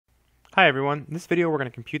Hi everyone, in this video we're going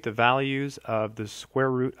to compute the values of the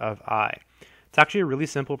square root of I. It's actually a really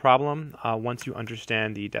simple problem once you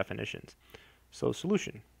understand the definitions. So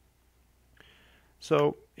solution.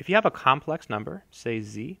 So if you have a complex number, say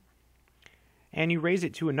z, and you raise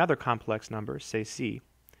it to another complex number, say c,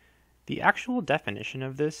 the actual definition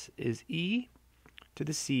of this is e to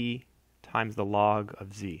the c times the log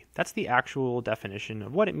of z. That's the actual definition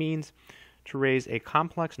of what it means to raise a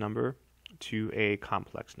complex number to a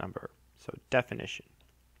complex number. So definition.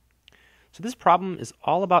 So this problem is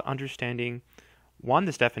all about understanding, one,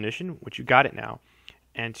 this definition, which you got it now,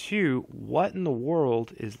 and two, what in the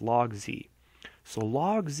world is log z? So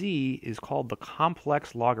log z is called the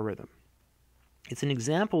complex logarithm. It's an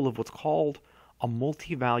example of what's called a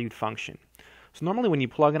multi-valued function. So normally when you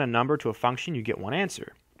plug in a number to a function, you get one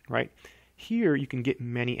answer, right? Here you can get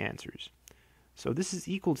many answers. So this is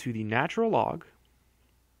equal to the natural log.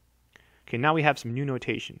 Okay, now we have some new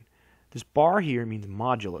notation. This bar here means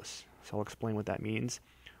modulus, so I'll explain what that means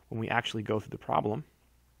when we actually go through the problem.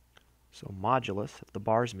 So modulus, that's the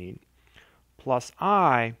bars mean, plus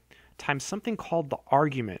I times something called the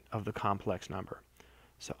argument of the complex number.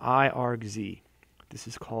 So I arg z. This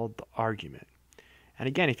is called the argument. And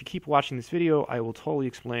again, if you keep watching this video, I will totally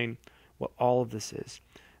explain what all of this is.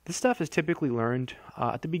 This stuff is typically learned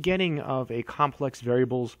at the beginning of a complex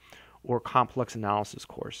variables or complex analysis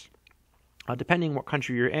course. Depending what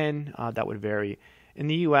country you're in, that would vary. In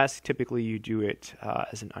the US, typically you do it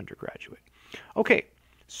as an undergraduate. Okay,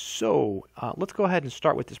 so let's go ahead and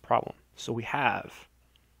start with this problem. So we have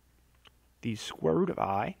the square root of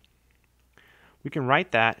I. We can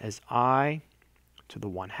write that as I to the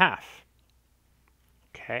 1/2.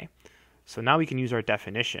 Okay, so now we can use our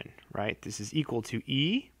definition, right? This is equal to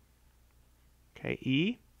E, okay,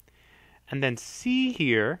 E, and then C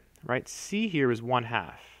here, right? C here is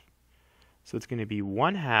 1/2. So it's going to be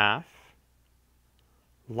 1/2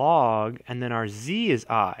 log, and then our z is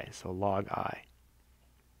I, so log I.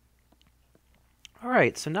 All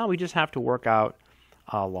right, so now we just have to work out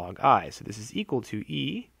log I. So this is equal to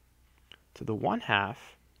e to the 1/2.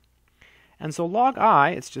 And so log I,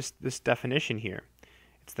 it's just this definition here.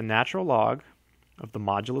 It's the natural log of the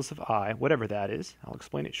modulus of I, whatever that is. I'll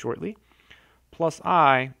explain it shortly. Plus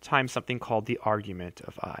I times something called the argument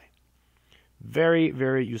of I. Very,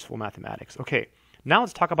 very useful mathematics. Okay, now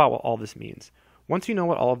let's talk about what all this means. Once you know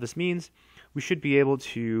what all of this means, we should be able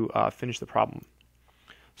to finish the problem.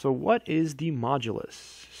 So what is the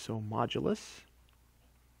modulus? So modulus.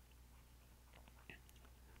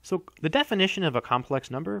 So the definition of a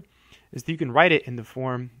complex number is that you can write it in the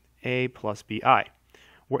form a plus bi,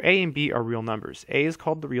 where a and b are real numbers. A is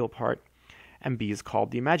called the real part, and b is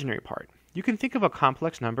called the imaginary part. You can think of a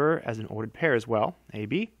complex number as an ordered pair as well, a,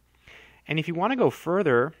 b. And if you want to go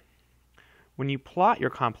further, when you plot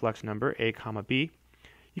your complex number, a comma b,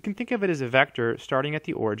 you can think of it as a vector starting at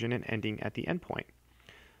the origin and ending at the endpoint.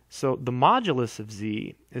 So the modulus of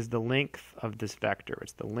z is the length of this vector.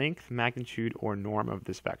 It's the length, magnitude, or norm of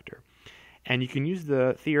this vector. And you can use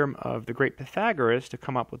the theorem of the great Pythagoras to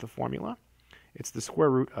come up with a formula. It's the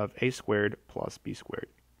square root of a squared plus b squared.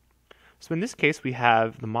 So in this case, we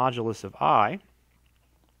have the modulus of I.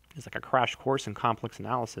 It's like a crash course in complex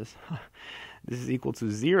analysis. This is equal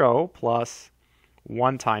to 0 plus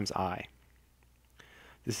 1 times I.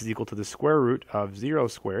 This is equal to the square root of 0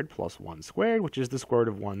 squared plus 1 squared, which is the square root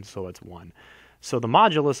of 1, so it's 1. So the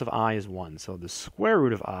modulus of I is 1. So the square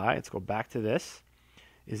root of I, let's go back to this,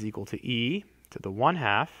 is equal to e to the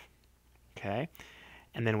 1/2. Okay,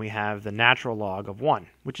 and then we have the natural log of 1,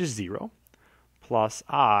 which is 0, plus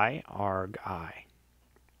I arg I.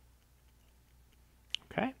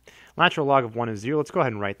 Okay, natural log of 1 is 0. Let's go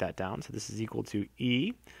ahead and write that down. So this is equal to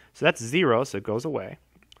e. So that's 0, so it goes away.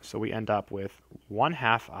 So we end up with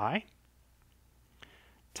 1/2 I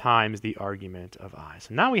times the argument of I.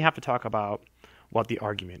 So now we have to talk about what the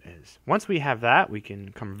argument is. Once we have that, we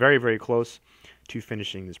can come very, very close to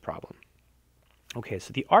finishing this problem. Okay,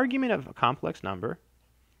 so the argument of a complex number,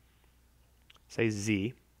 say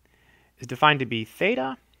z, is defined to be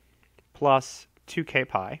theta plus 2k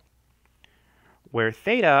pi, where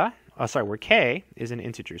where k is an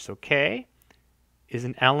integer. So k is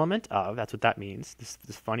an element of, that's what that means,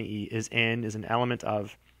 this funny e, is an element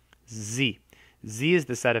of z. Z is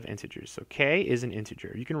the set of integers. So k is an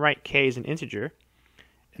integer. You can write k as an integer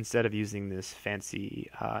instead of using this fancy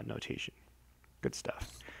notation. Good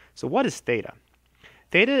stuff. So what is theta?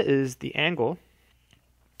 Theta is the angle,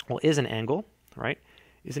 is an angle, right?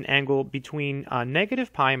 Is an angle between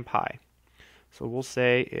negative pi and pi. So we'll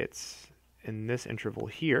say it's in this interval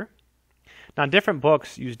here. Now, different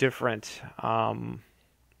books use different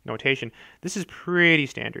notation, this is pretty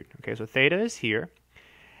standard. Okay, so theta is here,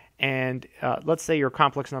 and let's say your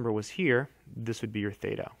complex number was here. This would be your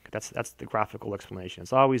theta. That's the graphical explanation.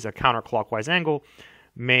 It's always a counterclockwise angle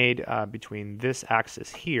made between this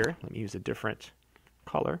axis here. Let me use a different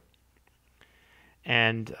color,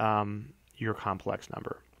 and your complex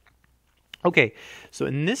number. Okay, so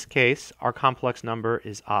in this case, our complex number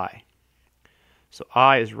is I. So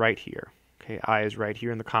I is right here. Okay, I is right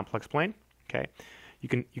here in the complex plane. Okay, you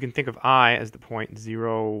can think of I as the point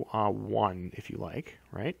 0, 1, if you like,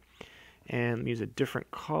 right? And let me use a different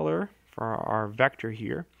color for our vector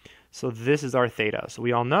here. So this is our theta. So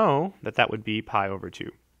we all know that that would be pi over 2.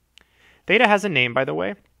 Theta has a name, by the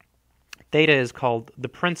way. Theta is called the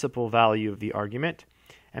principal value of the argument,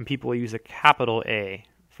 and people use a capital A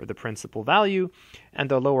for the principal value and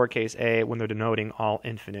the lowercase a when they're denoting all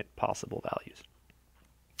infinite possible values.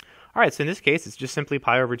 All right, so in this case, it's just simply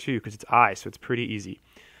pi over 2 because it's I, so it's pretty easy.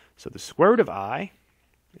 So the square root of I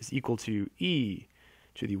is equal to e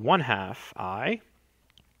to the 1/2 I,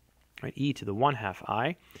 right, e to the 1/2 I.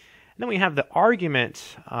 And then we have the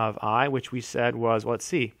argument of I, which we said was, well, let's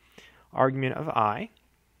see, argument of I,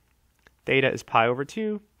 theta is pi over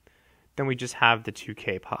 2, then we just have the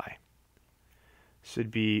 2k pi. So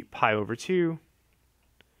it'd be pi over 2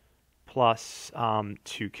 plus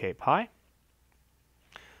 2k pi.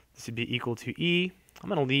 This would be equal to e. I'm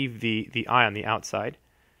going to leave the I on the outside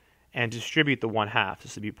and distribute the 1/2.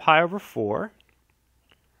 This would be pi over 4,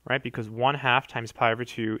 right? Because 1/2 times pi over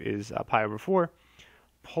 2 is pi over 4,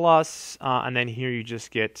 plus, and then here you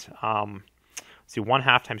just get, let's see,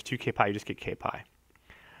 1/2 times 2k pi, you just get k pi.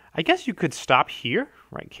 I guess you could stop here,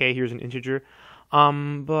 right? K here's an integer.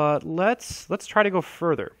 But let's try to go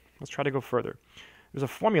further. Let's try to go further. There's a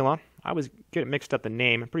formula. I always get mixed up the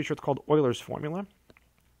name. I'm pretty sure it's called Euler's formula.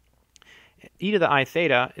 E to the I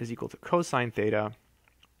theta is equal to cosine theta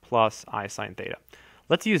plus I sine theta.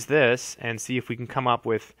 Let's use this and see if we can come up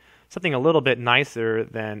with something a little bit nicer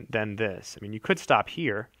than this. I mean, you could stop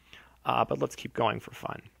here, but let's keep going for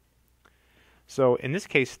fun. So in this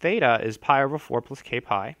case, theta is pi over 4 plus k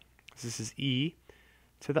pi. So this is e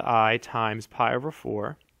to the I times pi over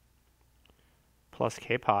 4 plus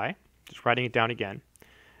k pi, just writing it down again.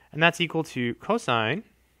 And that's equal to cosine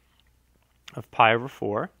of pi over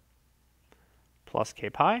 4 plus k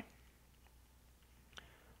pi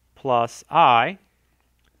plus I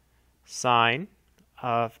sine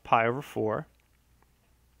of pi over 4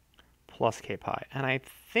 plus k pi. And I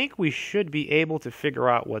think we should be able to figure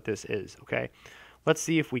out what this is, okay? Let's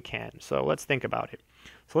see if we can. So let's think about it.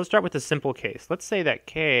 So let's start with a simple case. Let's say that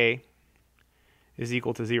k is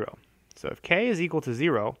equal to 0. So if k is equal to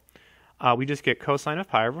 0, we just get cosine of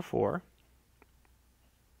pi over 4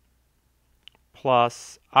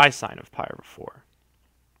 plus I sine of pi over 4.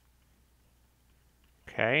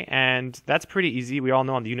 Okay, and that's pretty easy. We all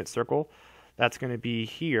know on the unit circle, that's going to be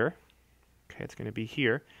here. Okay, it's going to be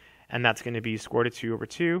here. And that's going to be square root of 2 over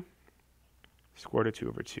 2, square root of 2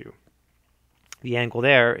 over 2. The angle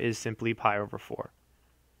there is simply pi over 4.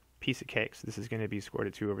 Piece of cake. So this is going to be square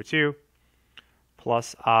root of 2 over 2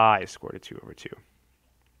 plus I square root of 2 over 2.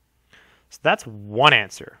 So that's one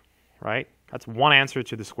answer, right? That's one answer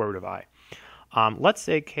to the square root of I. Let's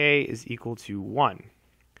say k is equal to 1.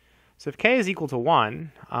 So if k is equal to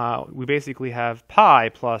 1, we basically have pi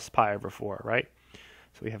plus pi over 4, right?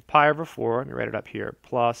 So we have pi over 4, let me write it up here,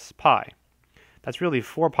 plus pi. That's really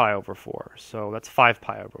 4 pi over 4, so that's 5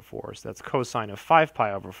 pi over 4. So that's cosine of 5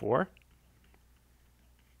 pi over 4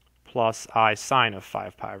 plus I sine of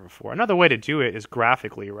 5 pi over 4. Another way to do it is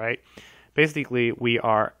graphically, right? Basically, we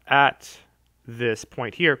are at this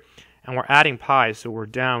point here, and we're adding pi, so we're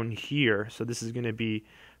down here. So this is going to be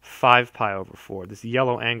 5 pi over 4. This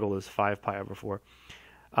yellow angle is 5 pi over 4.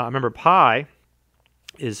 Remember, pi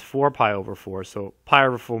is 4 pi over 4, so pi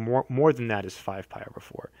over 4 more than that is 5 pi over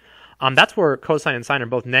 4. That's where cosine and sine are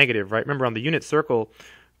both negative, right? Remember, on the unit circle,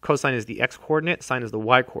 cosine is the x-coordinate, sine is the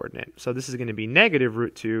y-coordinate. So this is going to be negative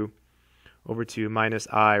root 2 over 2 minus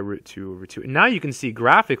I root 2 over 2. And now you can see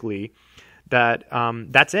graphically that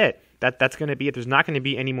that's it. That's going to be it. There's not going to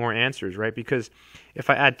be any more answers, right? Because if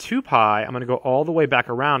I add 2 pi, I'm going to go all the way back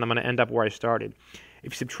around. I'm going to end up where I started.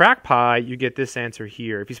 If you subtract pi, you get this answer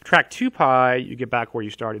here. If you subtract 2 pi, you get back where you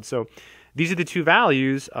started. So these are the two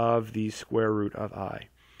values of the square root of I.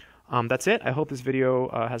 That's it. I hope this video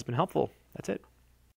has been helpful. That's it.